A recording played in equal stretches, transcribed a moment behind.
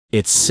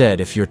It's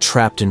said if you're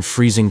trapped in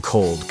freezing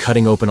cold,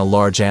 cutting open a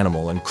large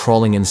animal and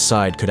crawling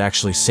inside could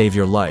actually save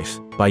your life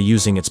by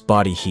using its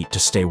body heat to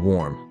stay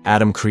warm.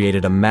 Adam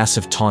created a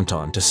massive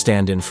tauntaun to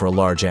stand in for a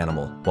large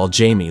animal, while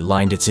Jamie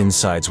lined its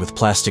insides with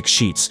plastic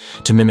sheets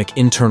to mimic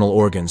internal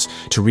organs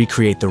to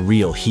recreate the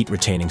real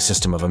heat-retaining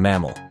system of a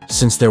mammal.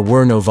 Since there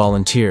were no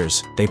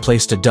volunteers, they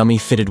placed a dummy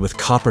fitted with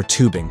copper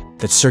tubing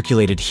that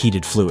circulated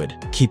heated fluid,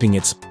 keeping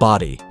its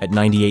body at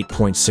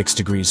 98.6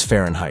 degrees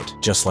Fahrenheit,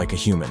 just like a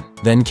human.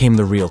 Then came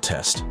the real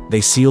test.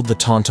 They sealed the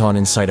tauntaun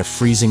inside a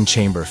freezing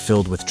chamber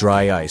filled with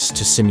dry ice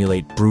to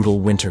simulate brutal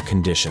winter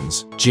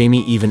conditions.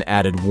 Jamie even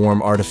added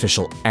warm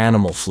artificial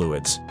animal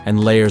fluids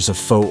and layers of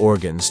faux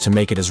organs to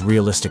make it as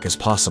realistic as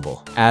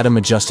possible. Adam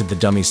adjusted the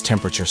dummy's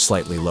temperature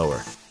slightly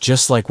lower,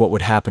 just like what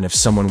would happen if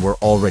someone were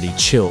already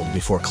chilled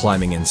before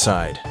climbing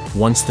inside.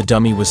 Once the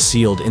dummy was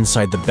sealed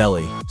inside the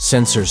belly,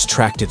 sensors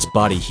tracked its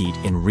body heat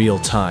in real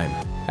time.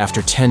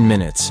 After 10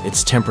 minutes,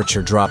 its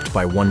temperature dropped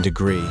by 1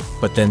 degree,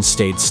 but then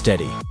stayed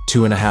steady.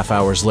 2.5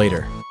 hours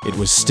later, it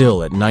was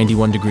still at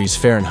 91 degrees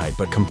Fahrenheit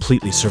but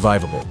completely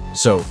survivable.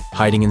 So,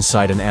 hiding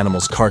inside an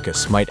animal's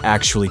carcass might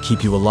actually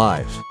keep you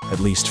alive, at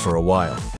least for a while.